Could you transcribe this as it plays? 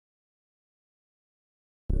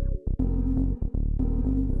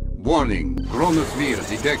Warning, chronosphere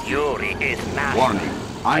detected. Yuri is not. Warning,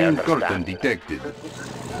 iron curtain detected.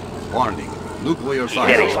 Warning, nuclear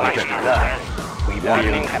There is science much detected. love.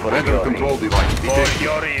 Warning, weather control device detected.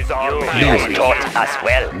 Yuri has taught us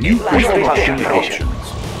well. New construction Last options.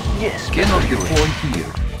 Yes. Cannot deploy here.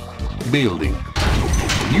 Building.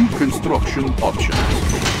 New construction options.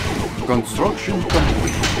 Construction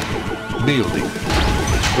complete. Building.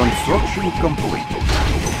 Construction complete.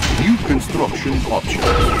 New construction options.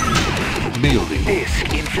 Building. This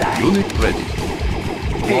in flight. Unit ready.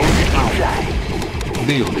 This in flight.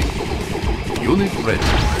 Building. Unit ready.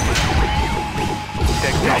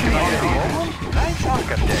 Nice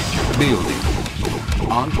architecture. Building.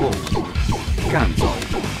 On hold. Cancel.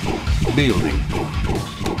 Building.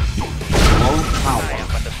 Low power.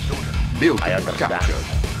 Building captured.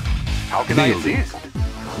 How can Building. I assist?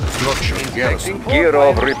 Structure garrison. Gear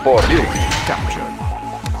of reporting. Building captured.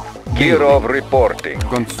 Gear of reporting.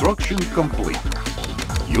 Construction complete.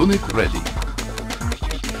 Unit ready.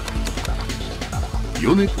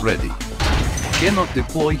 Unit ready. Cannot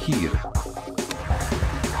deploy here.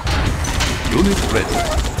 Unit ready.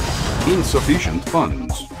 Insufficient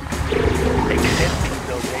funds. Accepting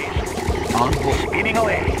donation. On hold. Spinning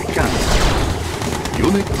away. Cancel.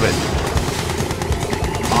 Unit ready.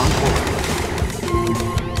 On hold.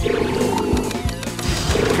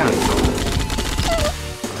 Cancel.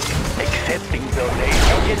 Accepting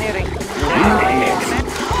donation. Engineering.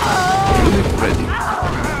 Unit ready.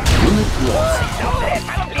 Unit lost.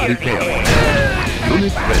 Repair.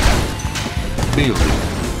 Unit ready. Building.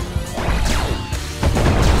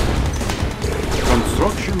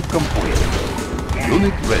 Construction complete.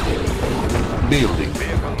 Unit ready. Building.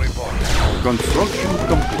 Construction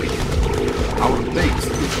complete. Our base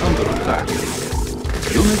is under attack.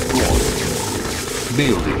 Unit lost.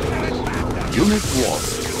 Building. Unit lost.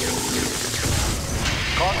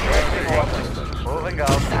 Moving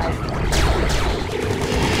out.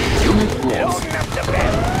 Unit lost.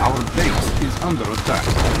 Our base is under attack.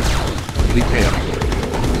 Repairing.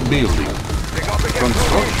 Building.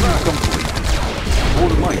 Construction complete.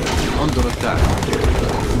 All might under attack.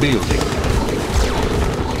 Building.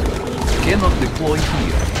 Cannot deploy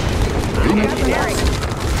here. Unit lost.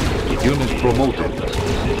 Unit promoted.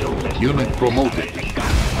 Unit promoted.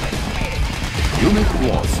 Unit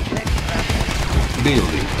lost.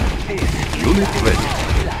 Building. Unit ready.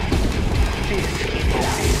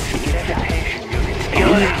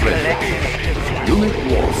 Unit ready. Unit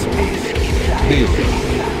lost. Building.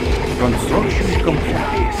 Construction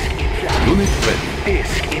complete. Unit ready.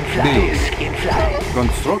 Building.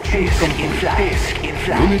 Construction complete.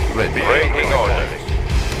 Unit ready. Breaking orders.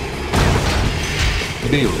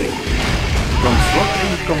 Building.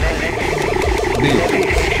 Construction complete. Building.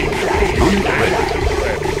 Unit ready.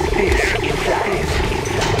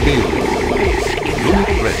 Building. Unit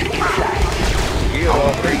ready. Gear Our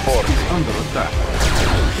of base reporting. is under attack.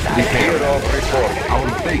 Gear Repair. of reporting. Our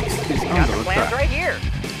base is under attack. Right here.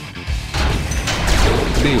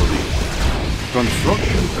 Building.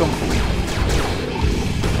 Construction complete.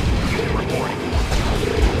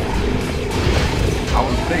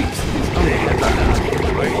 Our base is under attack.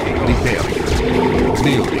 Repair.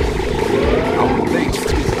 Building. Our base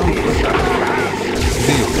is under attack.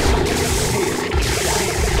 Building.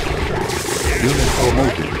 Unit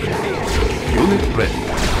promoted. Unit ready.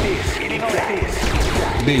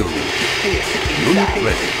 Building. Unit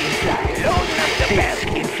ready.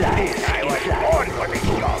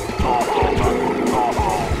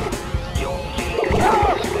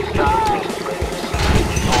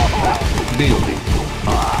 Building.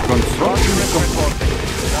 Construction complete.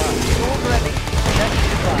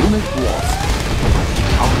 Unit lost.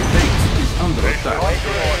 Our base is under attack.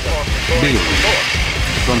 Building.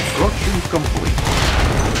 Construction complete.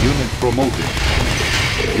 Unit promoted.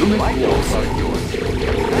 Unit lost.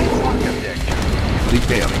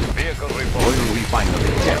 Repairing. Oil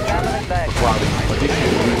refinery captured. Acquiring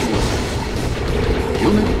additional resources.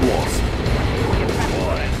 Unit lost.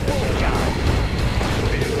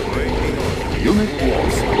 Unit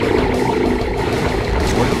lost.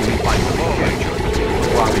 Oil refinery captured.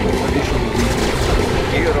 Acquiring additional resources.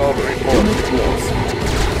 Gear of reporting. Unit lost.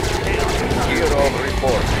 Gear of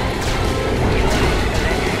reporting.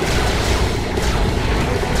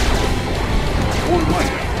 All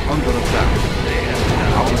might under attack.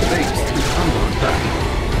 Our base is under attack.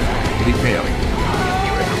 Repairing.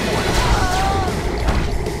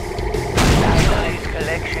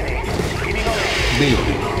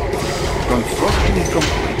 Building. Construction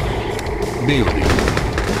complete. Building.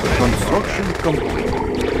 Construction complete.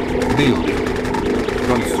 Building.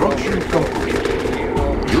 Construction complete.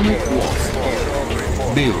 Unit lost.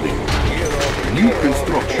 Building. New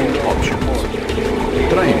construction options.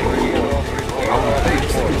 Training. Our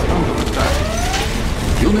base is under attack.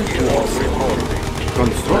 Unit lost.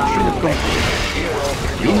 Construction complete.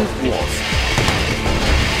 Unit lost.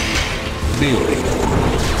 Building.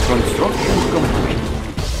 Construction complete.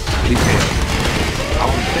 Repair.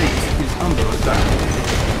 Our base is under attack.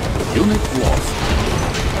 Unit lost.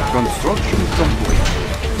 Construction complete.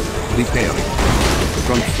 Repairing.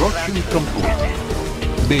 Construction complete.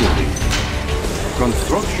 Building.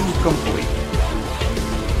 Construction complete.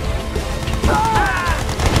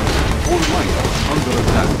 All miners under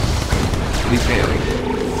attack. Repairing.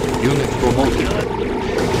 Unit promoted.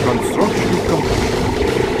 Construction complete.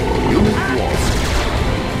 Unit lost.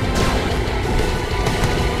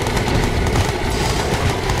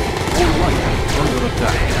 All miners under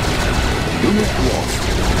attack. Unit lost.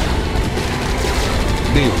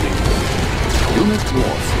 Building. Unit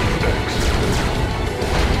lost.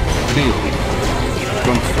 Building.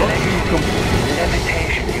 Construction complete.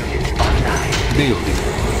 Levitation unit online. Building.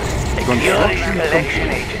 Yuri Construction collection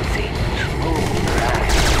complete. agency. Smooth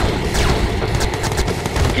ride.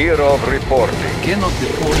 Kirov reporting. Cannot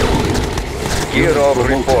deploy here. Kirov Promoted.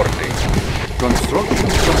 reporting. Construction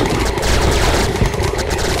complete.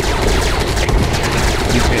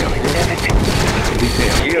 Repairing.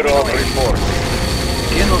 Repairing. Kirov reporting.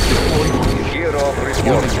 Cannot deploy here. Kirov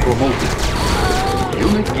Unit reporting. promoted.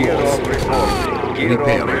 Unit Kirov lost. reporting. Kirov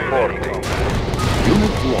Repairing. reporting.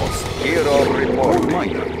 Unit lost. Kirov All reporting.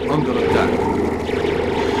 miner under attack.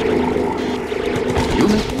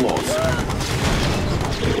 Unit lost.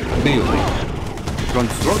 Building.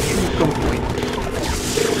 Construction complete.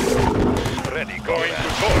 Ready, going to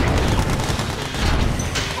court.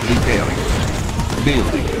 Repairing.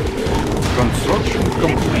 Building. Construction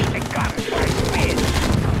complete.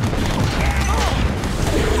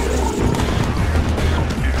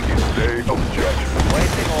 Day of judgment.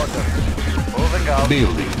 Waiting order. Moving out.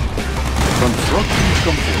 Building. Construction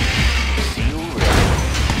complete. Seal ready.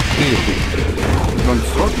 Building.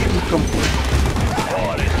 Construction complete.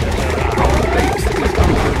 Our base is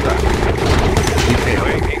under attack.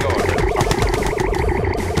 Repairing. Waiting order.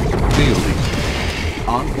 Building.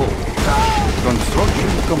 On hold.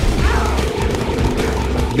 Construction complete.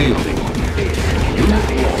 Building. Unit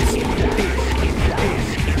lost.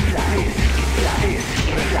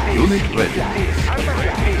 Unit ready.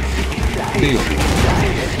 Building.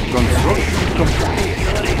 Construction complete.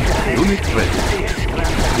 Unit ready.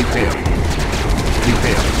 Repair.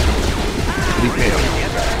 Repair. Repair.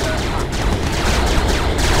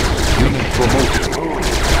 Unit promoted.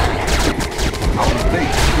 Our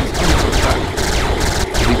base is under attack.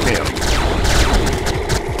 Repair.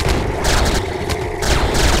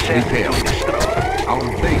 Repair. Our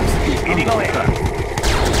base is under attack.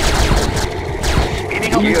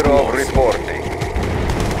 Unit Kirov lost. reporting.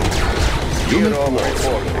 Unit Kirov lost.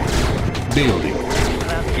 reporting. Building.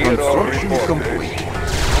 Kirov Construction reporting. complete.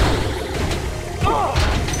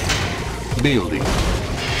 Building.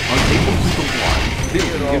 Unable to comply.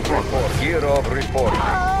 Building in progress. Kirov reporting.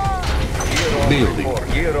 Kirov Building. report.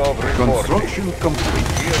 Kirov reporting. Construction complete.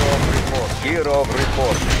 Kirov report. Kirov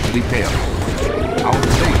reporting. Repair. Our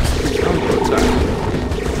base is under attack.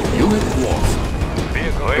 Unit lost.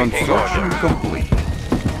 Construction complete.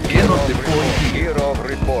 Cannot deploy here. Kirov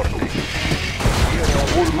reporting.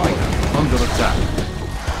 All miners under attack.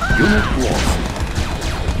 Unit lost.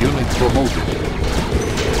 Unit promoted.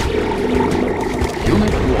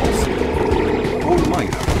 Unit lost. All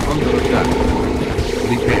miners under attack.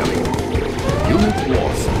 Repairing. Unit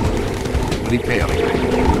lost. Repairing.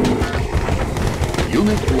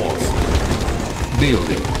 Unit lost.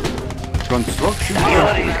 Building. Construction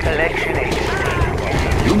Yuri complete. collection agency.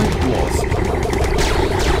 Unit lost.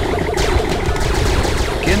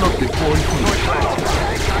 Cannot deploy here.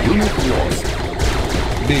 Unit lost.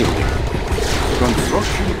 Building.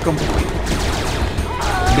 Construction complete.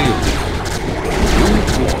 Building. Unit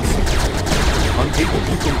lost. Unable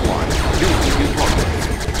to comply. Building in progress.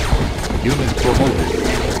 Unit promoted.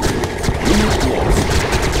 Unit lost.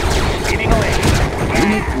 Getting away.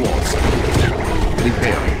 Unit lost.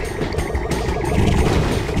 Repairing.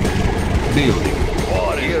 Building.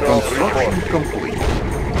 Kirov Construction reporting. complete.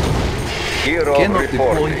 Kirov Cannot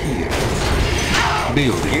deploy reporting. here.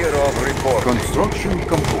 Building. Kirov reporting. Construction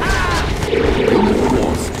complete. Unit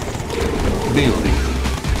lost. Building.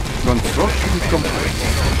 Construction complete.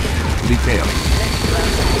 Repairing.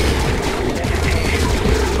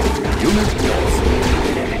 Unit lost.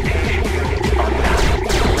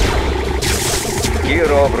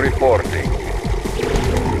 Kirov reporting.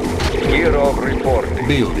 Kirov reporting.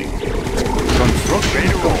 Building. Construction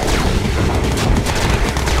complete.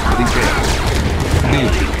 Repairing.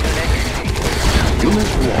 Building. Unit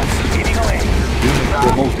lost. Getting away. Unit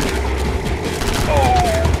promoted.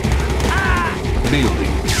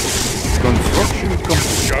 Building. Construction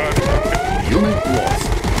complete. Unit lost.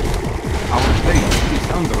 Our base is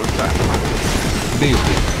under attack.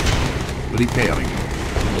 Building. Repairing.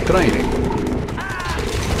 Training.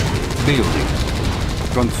 Building.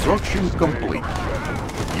 Construction complete.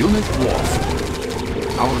 Unit lost.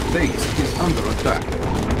 Our base is under attack.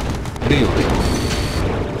 Building.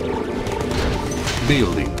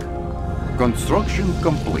 Building. Construction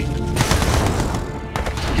complete.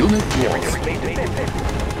 Unit lost.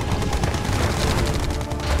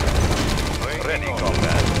 Ready,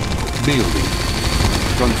 combat. Building.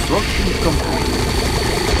 Construction complete.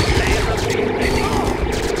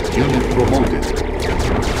 Unit promoted.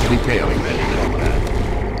 Repairing.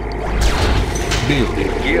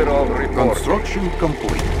 Building. Gear of reporting. Construction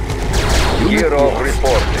complete. Unit Gear of lost.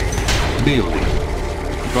 reporting. Building.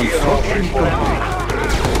 Construction complete.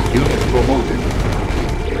 Unit promoted.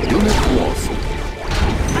 Unit lost.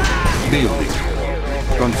 Building.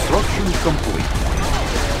 Construction complete.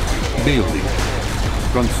 Building.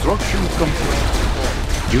 Construction complete.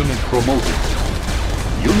 Unit promoted.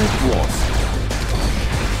 Unit lost.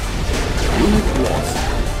 Unit lost.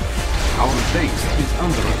 Our base is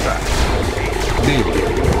under attack. Building.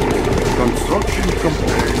 Construction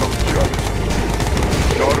complete.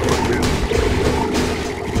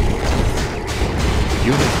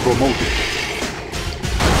 Unit promoted.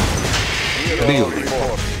 Building.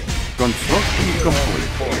 Construction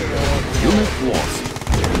complete. Unit lost.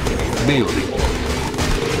 Building.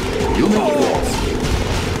 Unit lost.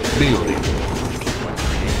 Building.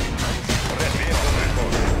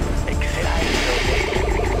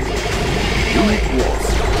 Unit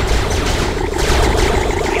lost.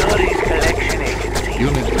 Yuri's collection agency.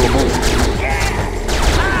 Unit promoted.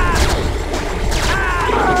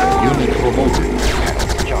 Unit promoted.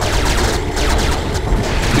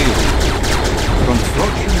 Building.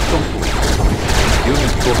 Construction complete.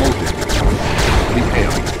 Unit promoted.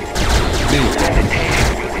 Repairing. Building.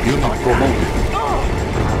 Unit promoted.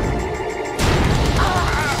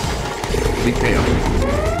 Repairing.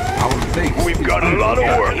 Our base. We've got a lot of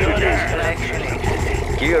work to do.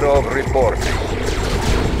 Gear of reporting.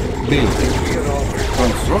 Building.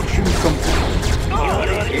 Construction complete.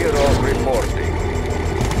 Gear of reporting.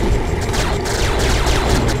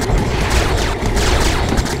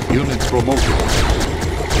 Unit promoted.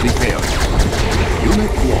 Repairing.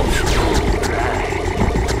 Unit lost.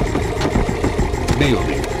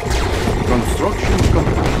 Building. Construction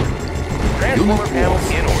complete. Unit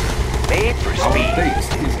lost. In order. Made for Our speed. base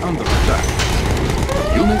is under attack.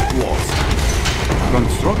 Unit lost.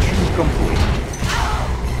 Construction complete.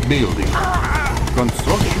 Building.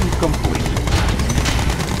 Construction complete.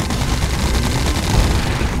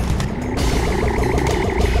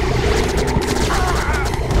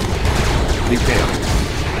 Repairing.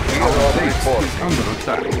 Our base is under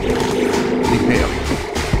attack. Repairing.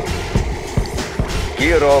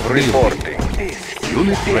 Gear of reporting.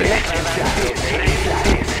 Unit ready.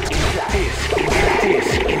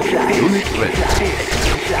 Unit ready.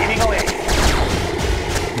 Getting away.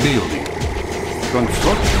 Building.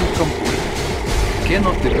 Construction complete.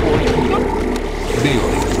 Cannot deploy unit.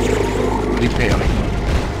 Building. Repairing.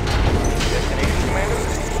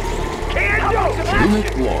 Unit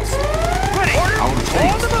lost. Our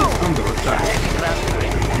base is under attack.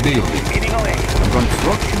 Building. Getting away.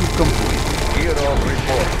 Construction complete. Gear of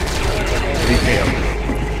reporting. Repairing.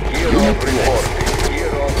 Gear Unit of reporting.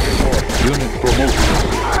 Gear of reporting. Unit promoted.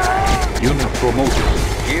 Unit promoted.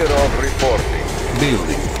 Gear of reporting.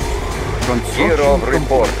 Building. Construction Gear of complete.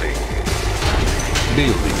 reporting.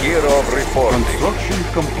 Building. Gear of reporting. Construction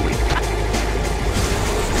complete.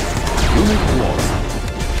 Unit lost.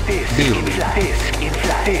 Building.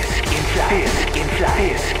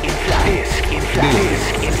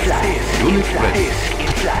 Unit ready. Building.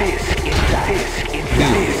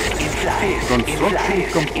 Construction complete.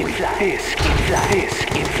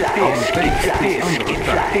 Our base is under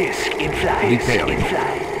attack. Repairing.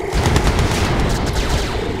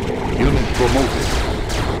 Unit promoted.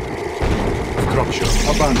 Structure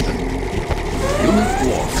abandoned. Unit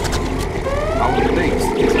lost. Our base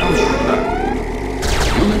is under attack.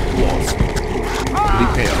 Unit lost.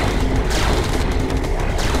 Repairing.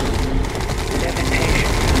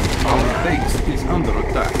 Our base is under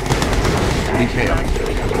attack. Repairing.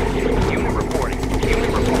 Unit reporting.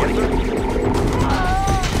 Unit reporting.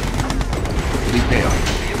 Repairing.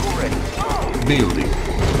 Vehicle ready. Building.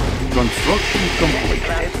 Construction complete.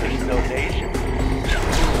 Notation.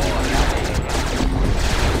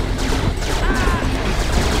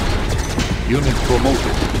 Unit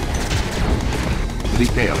promoted.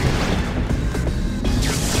 Repairing.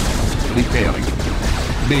 Repairing.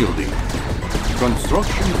 Building.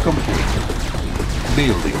 Construction complete.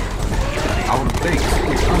 Building. Our base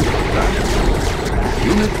is under attack.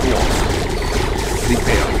 Unit lost.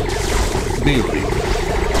 Repairing. Building.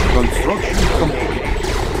 Construction complete.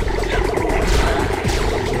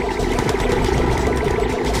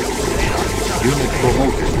 Unit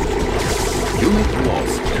promoted. Unit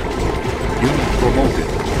lost. Unit promoted.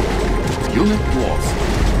 Unit lost.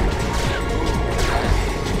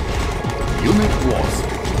 Unit lost.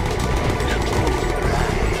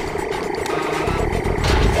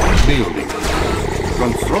 Building.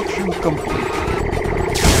 Construction complete.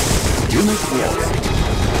 Unit lost.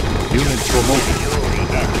 Unit promoted.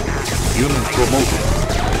 Unit promoted.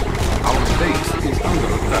 Our base is under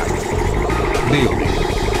attack. Building.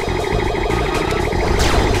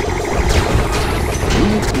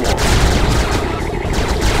 Unit lost.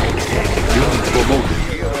 Unit promoted.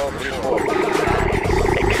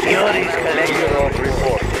 Yuri's collecting.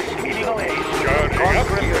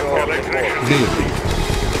 Building.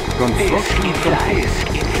 Construction complete.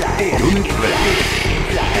 Unit ready. Unit ready.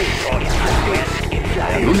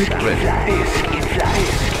 Unit ready.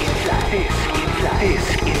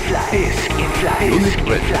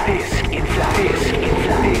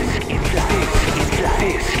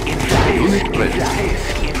 Unit ready.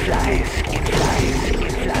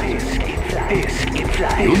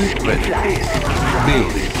 Unit ready.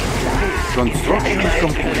 Building. Construction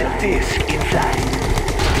complete.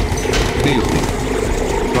 Building.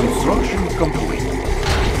 Construction complete.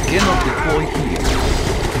 Cannot deploy here.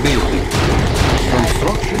 Building.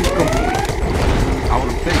 Construction complete. Our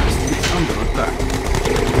base is under attack.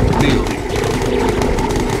 Building.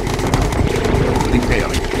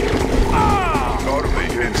 Repairing. Norway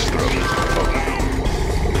instrument.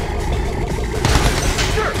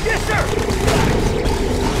 Sir, yes, sir.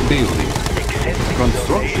 Building.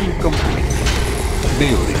 Construction complete.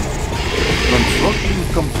 Building. Construction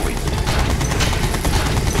complete.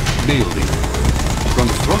 Building.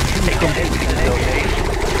 Construction complete.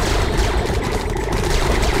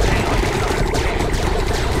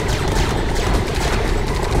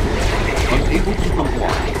 Unable to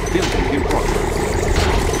comply. Building in progress.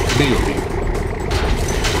 Building.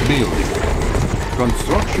 Building.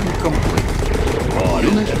 Construction complete.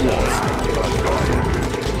 Unit lost.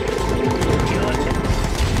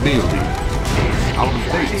 Building. Our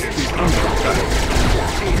base is under attack.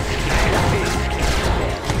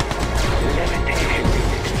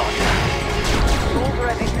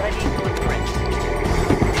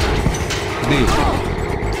 Building.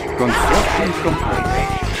 Construction complete.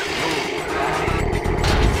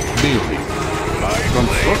 Building.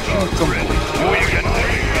 Construction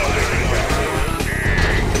complete.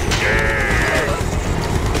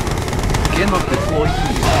 Cannot deploy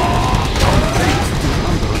here. Our base is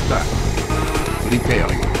under attack.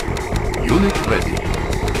 Repairing. Unit ready.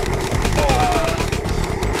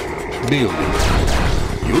 Building.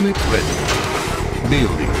 Unit ready.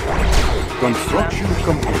 Building. Construction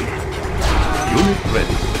complete. Unit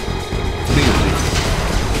ready. Building.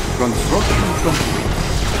 Construction complete.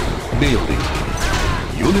 Building.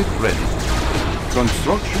 Unit ready.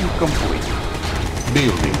 Construction complete.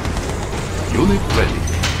 Building. Unit ready.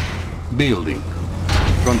 Building.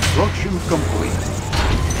 Construction complete.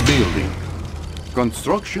 Building.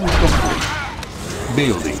 Construction complete.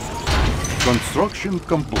 Building. Construction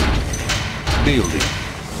complete. Building.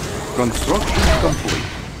 Construction complete.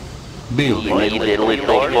 Building.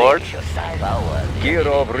 Gear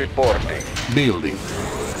of reporting. Building.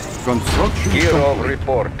 Construction Gear of complete.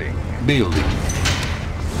 reporting. Building.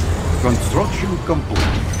 Construction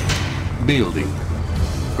complete. Building.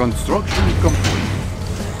 Construction complete.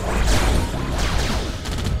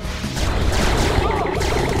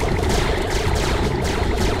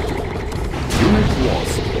 Unit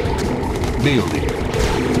lost. Building.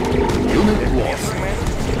 Unit lost.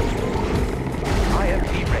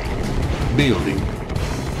 Building.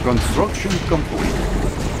 Construction complete.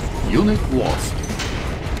 Unit lost.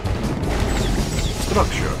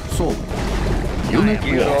 Structure sold. Unit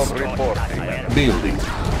Gear of lost. reporting. Building.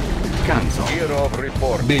 Cancel. Gear of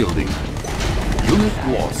reporting. Building. Unit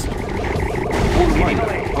lost. All miner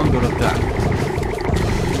under attack.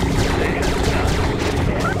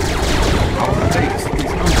 Our base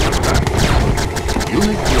is under attack.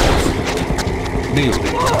 Unit lost.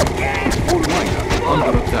 Building. All miner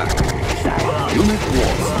under attack. Unit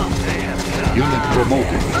lost. Unit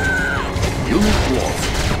promoted. Unit lost.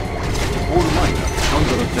 All miner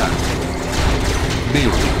under attack.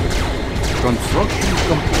 Building. Construction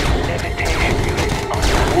complete.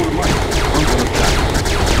 All miner under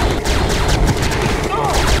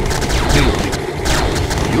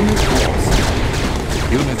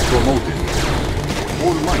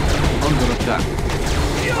attack.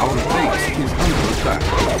 Our base is under attack.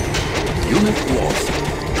 Unit lost.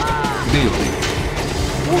 Building.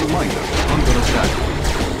 All miners under attack.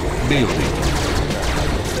 Building.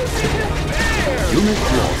 Unit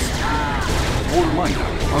lost. All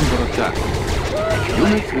miners under attack.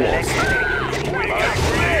 Unit lost.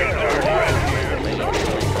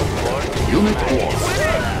 Unit lost.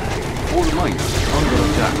 All miners under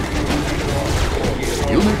attack.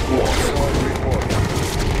 Unit lost.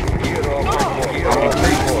 Our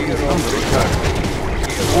base is under attack.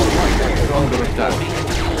 All miners under attack.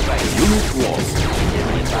 Unit lost.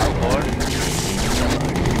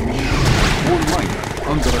 All miners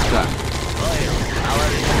under attack.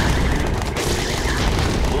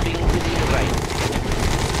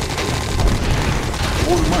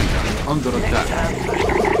 All miners under attack.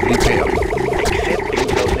 Repairing.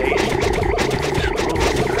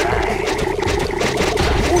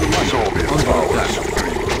 All miners under attack.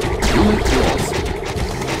 Unit lost.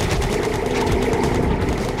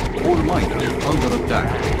 All miners under attack.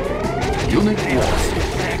 Unit lost.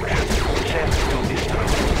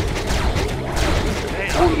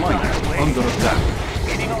 All miners under attack.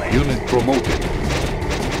 Unit promoted.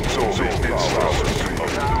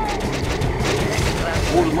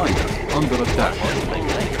 All miners under attack.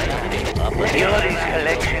 Yuri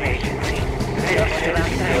collection agency.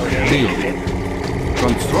 Building.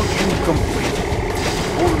 Construction complete.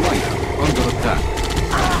 All miners under attack.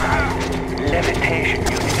 Levitation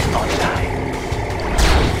unit online.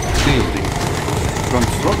 Building.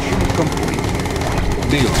 Construction complete.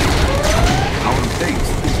 Building. Our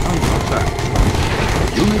base is under attack.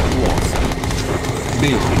 Unit lost.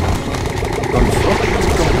 Building. Construction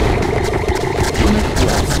complete. Unit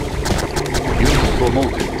lost. Unit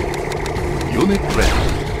promoted. Unit ready.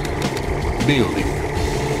 Building.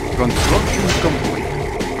 Construction complete.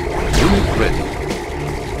 Unit ready.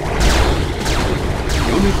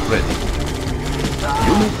 Unit ready.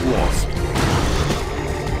 Unit lost.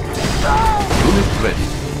 Unit ready.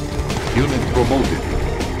 Unit promoted.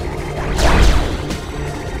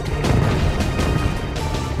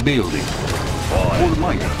 Building. All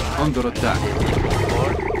miners under attack.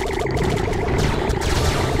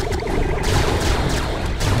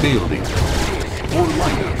 Building. All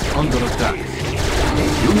miners under attack.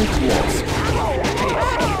 Unit lost.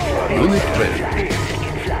 Unit ready.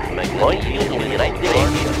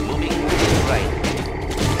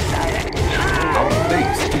 Our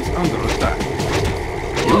base is under attack.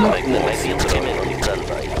 Unit lost.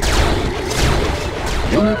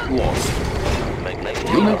 Unit lost.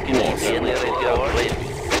 Unit lost.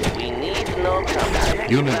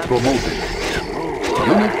 Unit promoted.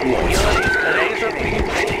 Unit lost.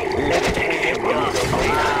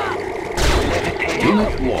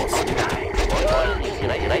 Unit lost.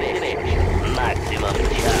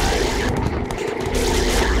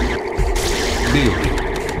 Building.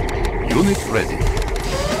 Unit ready.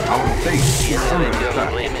 Our base is under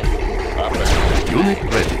attack. Unit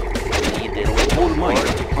ready. All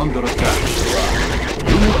miners under attack.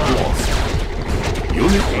 Unit lost.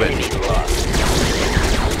 Unit ready.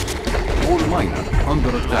 All miners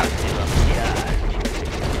under attack.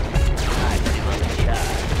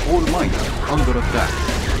 All miners under attack.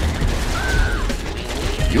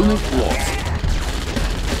 Unit lost.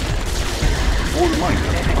 All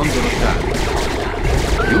miners under attack.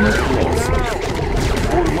 Unit lost.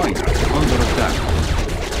 All miners under attack.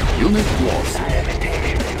 Unit lost.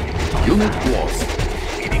 Unit lost.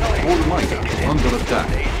 All miners under attack.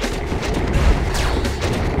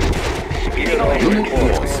 Unit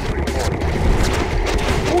lost.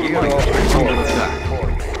 All miners under attack.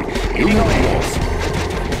 Unit lost.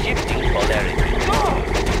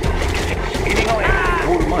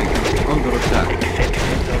 All miners under attack.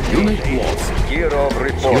 Unit lost. Gear of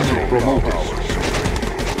reporting. Unit promoted.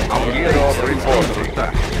 Our Gear base of is under reporting.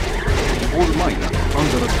 attack. All miners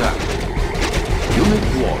under attack. Unit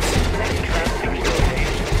lost.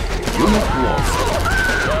 Unit lost.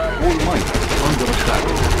 All miners under attack.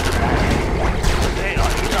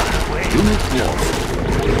 Unit lost.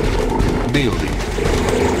 Building.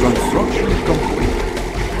 Construction complete.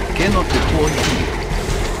 Cannot deploy here.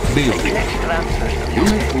 Building.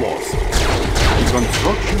 Unit lost.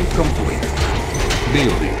 Construction complete.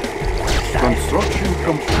 Building. Construction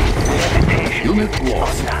complete. Unit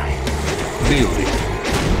lost. Building.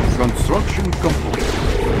 Construction complete.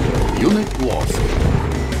 Unit lost.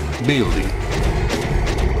 Building.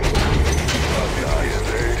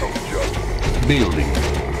 Building.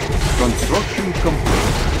 Construction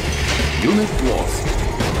complete. Unit lost.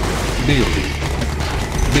 Building.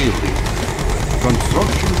 Building.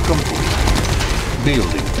 Construction complete.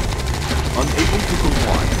 Building. Unable to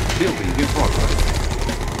comply. Building in progress.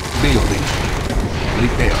 Building.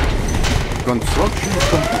 Repairing. Construction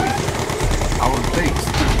complete. Our base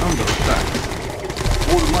is under attack.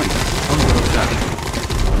 All miners under attack.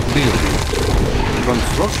 Building.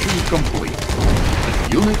 Construction complete.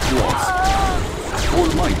 Unit lost.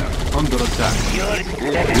 All miners under attack. Unit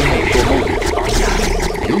promoted.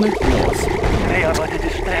 Unit lost. They are but a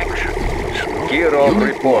distraction. Hero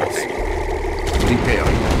Unit reporting. lost.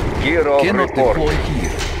 Repairing. Hero Cannot reporting. deploy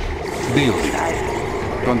here. Building.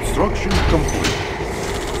 Construction complete.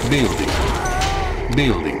 Building.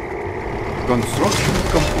 Building. Construction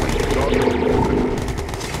complete.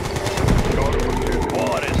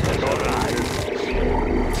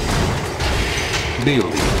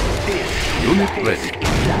 Building. Unit ready.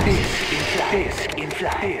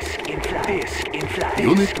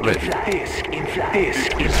 Unit ready.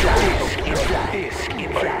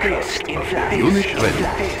 Unit ready.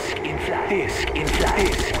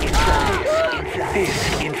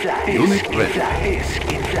 Unit ready.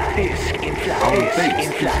 Our base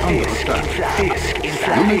is under attack.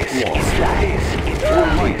 Unit lost. All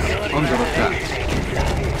miners under attack.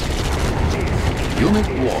 Unit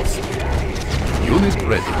lost. Unit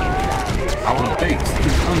ready. Our base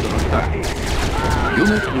is under attack.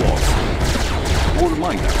 Unit lost. All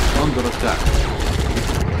miners under attack.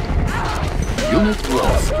 Unit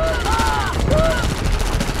lost.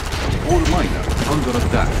 All miners under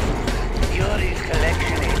attack. Yuri's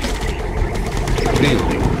collection agency.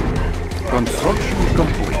 Building. Construction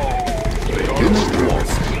complete. Unit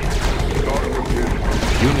lost.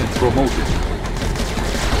 Unit promoted.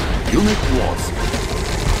 Unit lost.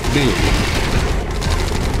 Building.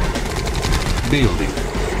 Building.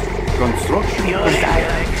 Construction Yuri's complete.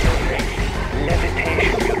 collection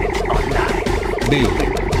levitation units online.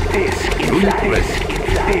 Building. Unit ready.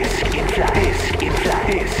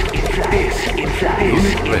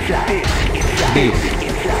 Unit ready. Building.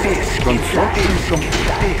 Construction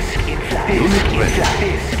complete. Unit ready.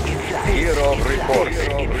 Hero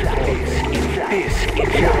reporting.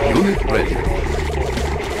 Unit ready.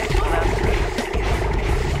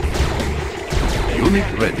 Unit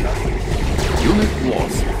ready. Unit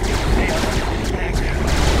lost.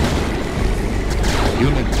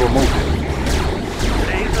 Unit promoted.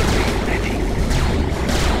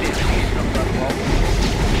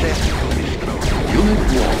 Unit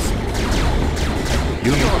lost.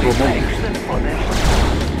 Unit promoted.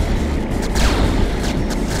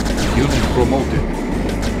 Unit promoted.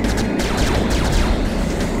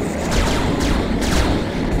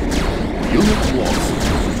 Unit lost.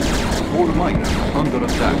 All miners under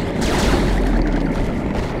attack.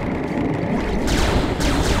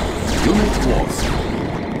 Unit lost.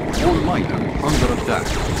 All miners under attack.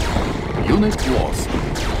 Unit lost.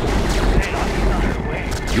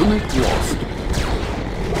 Unit lost.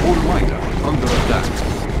 All miners under attack.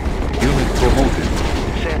 Unit promoted.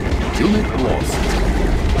 Unit lost.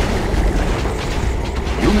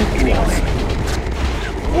 Unit lost.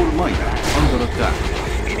 All miners under attack.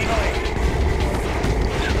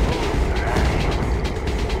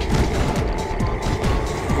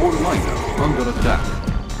 All miners under attack.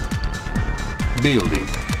 Building.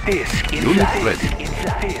 Unit ready.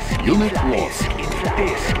 Unit lost.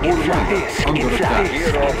 All miners under attack.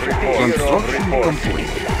 Hero Construction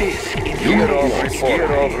complete. Unit lost.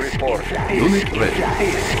 Hero reporting. Unit ready.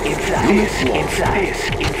 Unit lost.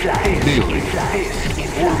 Building.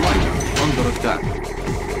 All miners under attack.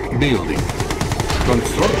 Building.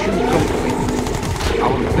 Construction complete.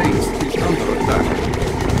 Our base is under attack.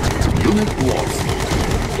 Unit lost.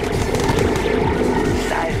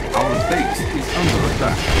 Our base is under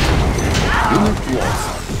attack. Unit lost.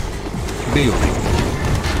 Building.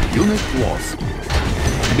 Unit lost.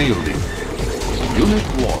 Building. Unit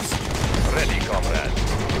lost. Ready, comrade.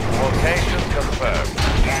 Location confirmed.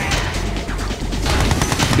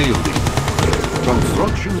 Building.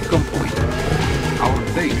 Construction complete. Our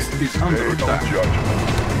base is under attack.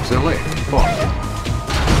 Select target.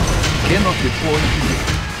 Cannot deploy here.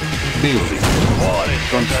 Building.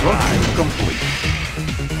 Construction complete.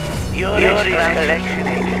 Yuri's collection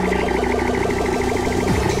agency.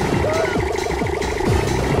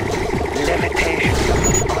 Levitation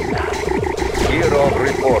units online. Hero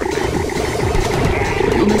reporting.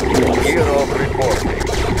 Unit lost. Hero reporting.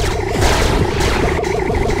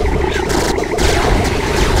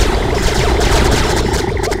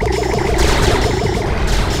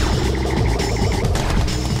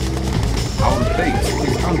 Our base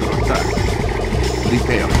is under attack.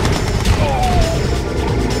 Repair.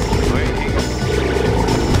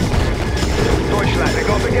 Deutschland, they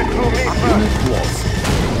got to get through me first. Unit lost.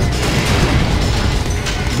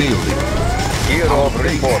 Building. Hero Our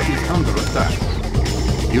base reporting. is is under attack.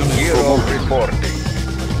 Unit Hero promoted. reporting.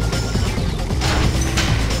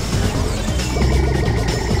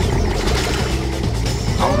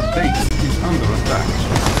 Our base is under attack.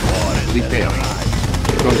 Repairing.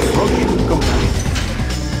 Construction complete.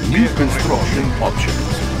 New construction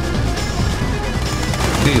options.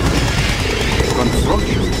 Building.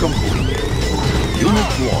 Construction complete. Unit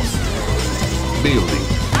lost. Building.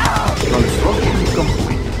 Construction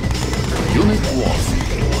complete. Unit lost.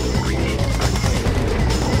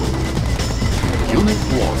 Unit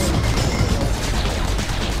lost.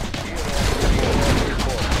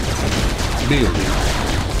 Building.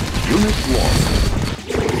 Unit lost.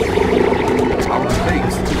 Our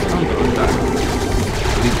base is under attack.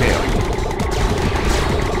 Repairing.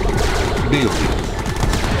 Building.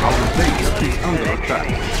 Our base is under attack.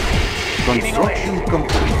 Construction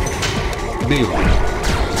complete. Building.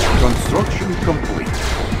 Construction complete.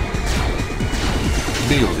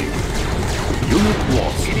 Building. Unit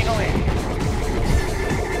lost.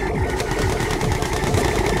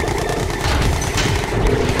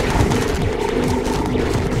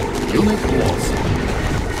 Unit lost.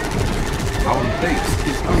 Our base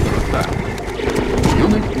is under attack.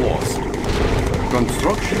 Unit lost.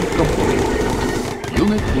 Construction complete.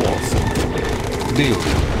 Unit lost.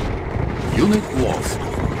 Building. Unit lost.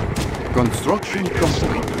 Construction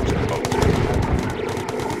complete.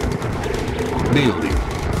 Building.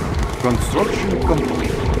 Construction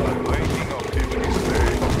complete.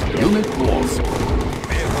 Unit lost.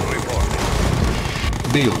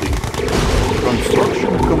 Building.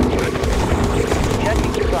 Construction complete.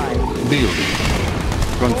 Building.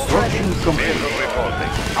 Construction complete.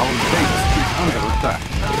 Our base is under attack.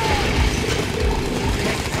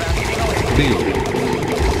 Building.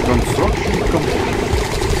 Construction complete.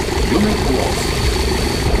 Unit lost.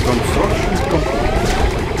 Construction complete.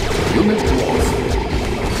 Unit lost.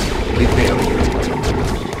 Repairing.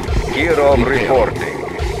 Hero Repairing. reporting.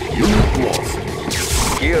 Unit lost.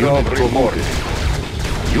 Hero Unit promoted. reporting.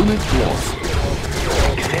 Unit lost.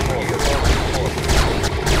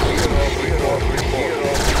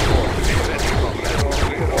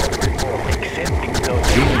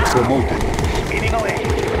 Unit promoted.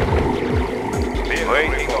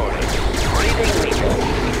 Waiting orders.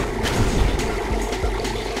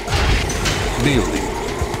 Building.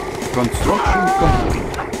 Construction complete.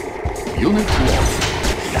 Unit lost.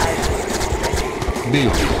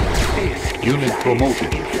 Building. Unit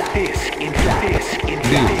promoted.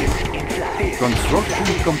 Building. Construction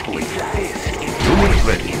complete. Unit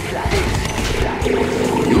ready.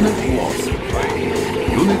 Unit lost.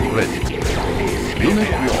 Unit ready.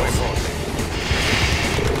 Unit lost.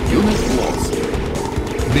 Unit lost.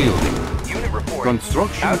 Building.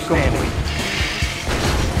 Construction complete.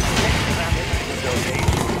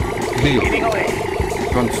 Building.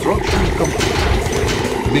 Construction complete.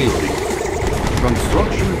 Building.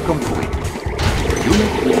 Construction complete.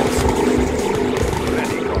 Unit lost.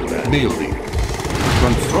 Building.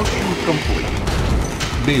 Construction complete.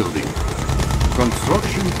 Building.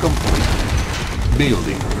 Construction complete.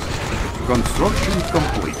 Building. Construction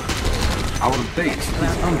complete. Our base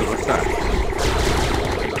is under attack.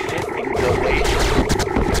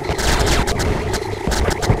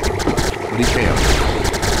 Repair.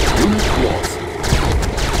 Unit lost.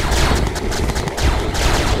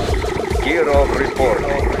 Hero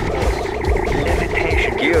reporting.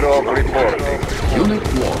 Hero reporting. Unit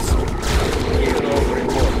lost. Hero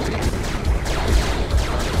reporting.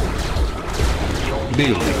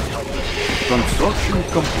 Building. Construction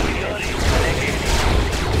complete.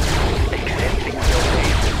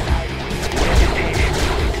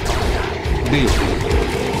 Building.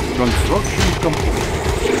 Construction complete.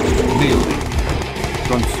 Building.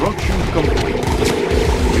 Construction complete.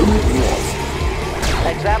 Unit lost.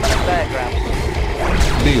 Examine the background.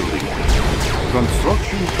 Building.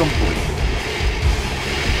 Construction complete.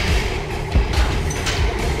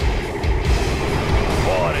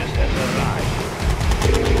 Boris has arrived.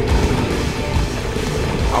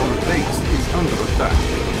 Our base is under attack.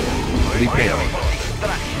 Repairing.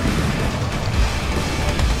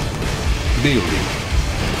 Building.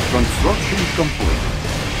 Construction complete.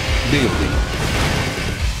 Building.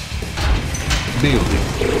 Building.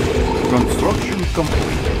 Construction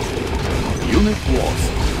complete. Unit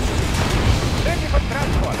lost.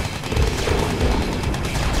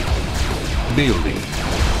 Building.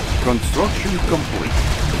 Construction complete.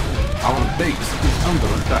 Our base is under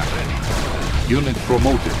attack. Unit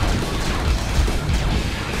promoted.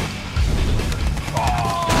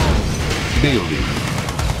 Building.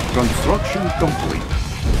 Construction complete.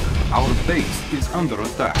 Our base is under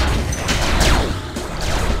attack.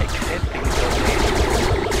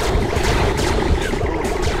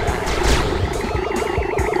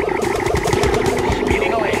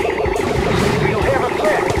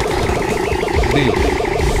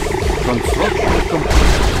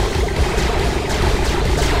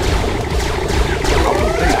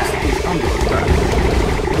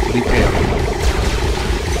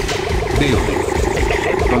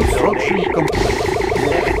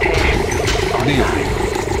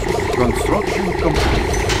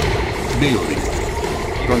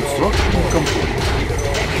 complete.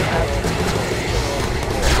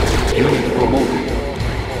 Unit promoted.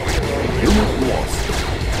 Unit lost.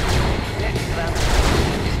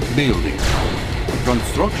 Building.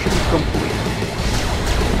 Construction complete.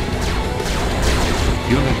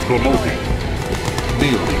 Unit promoted.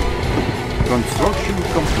 Building. Construction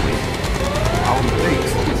complete. Our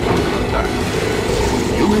base is under attack.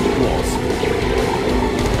 Unit lost.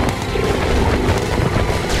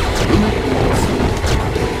 Unit lost.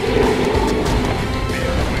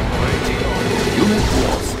 Unit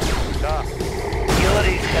lost.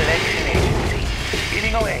 Yuri's collection agency.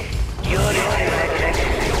 Speeding away. Yuri's collection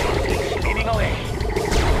agency. Speeding away.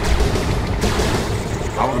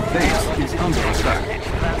 Our base is under attack.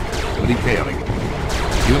 Repairing.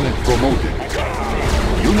 Unit promoted.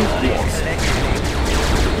 Unit lost.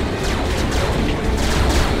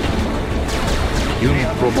 Unit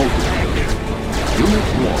promoted. Unit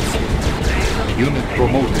lost. Unit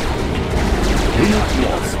promoted. Unit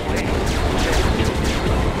lost.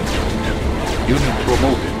 Unit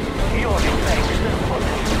promoted.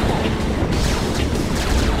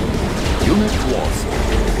 Unit lost.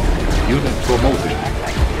 Unit promoted.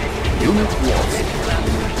 Unit lost.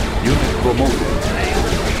 Unit promoted.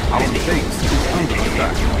 Our base is under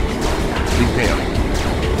attack. Repairing.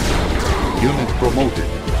 Unit promoted.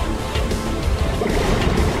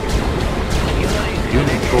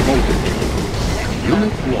 Unit promoted.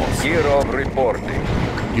 Unit lost. Gear of reporting.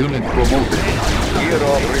 Unit promoted. Gear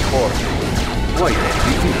of reporting. Player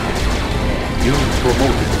defeated. Unit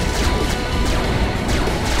promoted.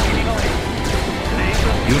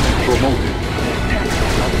 Unit promoted.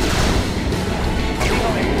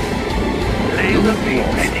 Unit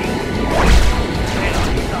lost.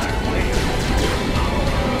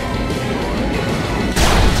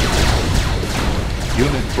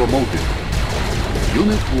 Unit promoted.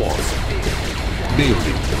 Unit lost.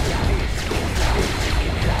 Building.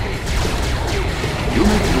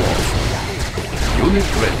 Unit lost. Unit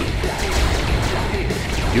ready.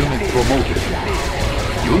 Unit promoted.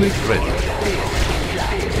 Unit ready.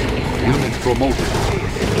 Unit promoted.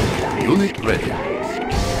 Unit ready.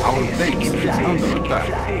 Our base is under attack.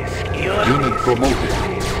 Unit promoted.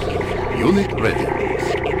 Unit ready.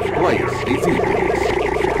 Player defeated.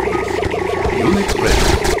 Unit ready.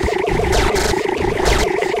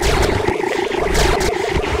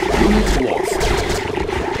 Unit lost.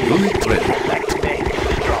 Unit ready.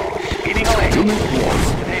 Unit lost.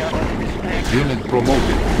 Unit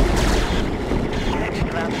promoted.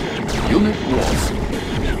 Unit lost.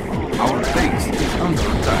 Our base is under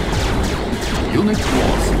attack. Unit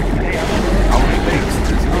lost. Our base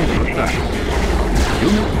is under attack.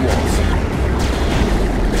 Unit lost.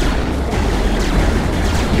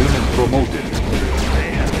 Unit promoted.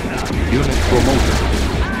 Unit promoted.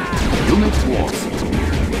 Unit lost.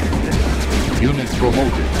 Unit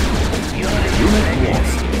promoted. Unit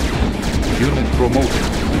lost. Unit promoted.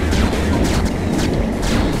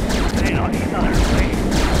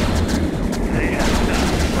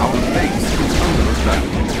 Our base is under attack.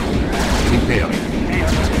 Repairing.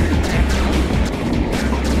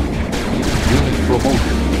 Unit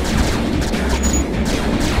promoted.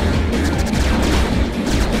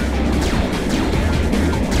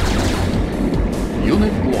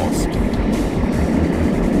 Unit lost.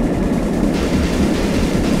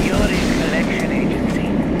 Yuri's collection agency.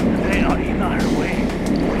 They are in our way.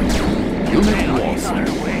 Unit lost.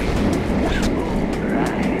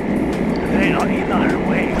 They are in our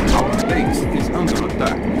way. Our base is under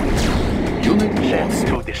attack. Unit lost.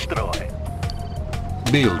 To destroy.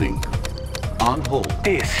 Building. On hold.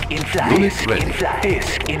 This in flight. Unit ready.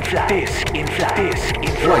 This in flight. This in flight. This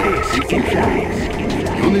in Flight flight. This in defeated. flight.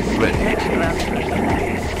 Unit ready.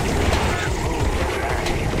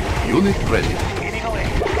 Unit ready.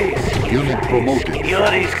 Unit promoted.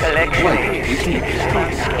 Yuri's collection Flight agency.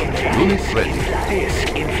 defeated. Unit ready. This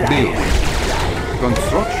in flight. Building.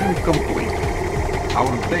 Construction complete.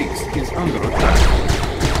 Our base is under attack.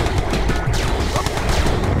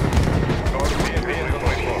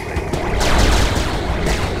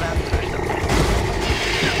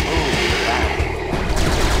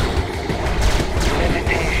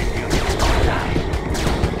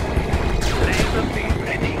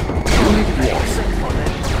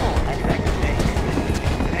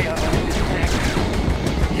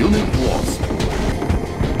 Unit lost.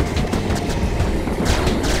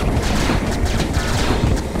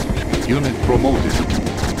 Unit promoted.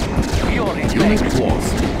 Unit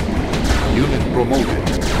lost. Unit promoted.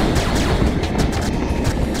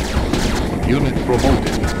 Unit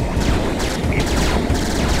promoted.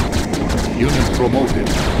 Unit promoted.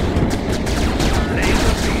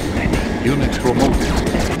 Unit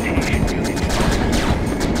promoted.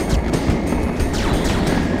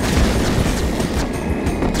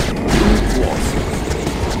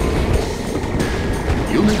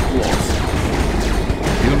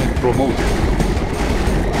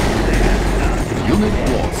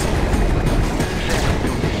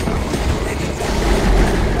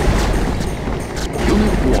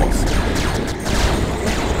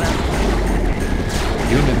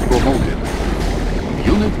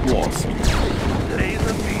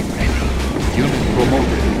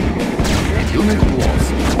 promoted. Unit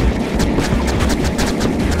lost.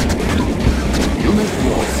 Unit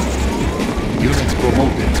lost. Unit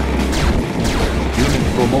promoted. Unit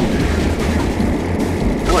promoted.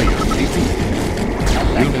 Player defeated.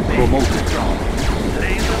 Unit promoted.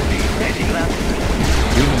 Laser beam ready, Master.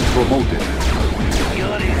 Unit promoted.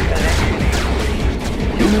 Yuri selection.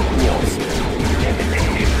 Unit lost.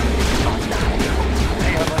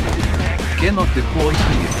 Cannot deploy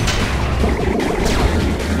here.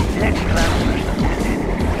 Next Master.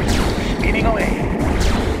 Speeding away.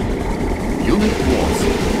 Unit lost.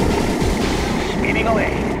 Speeding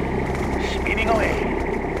away. Speeding away.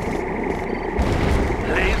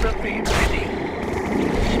 Laser beam ready.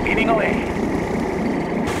 Speeding away.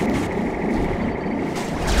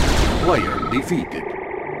 Player defeated.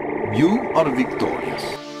 You are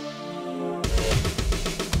victorious.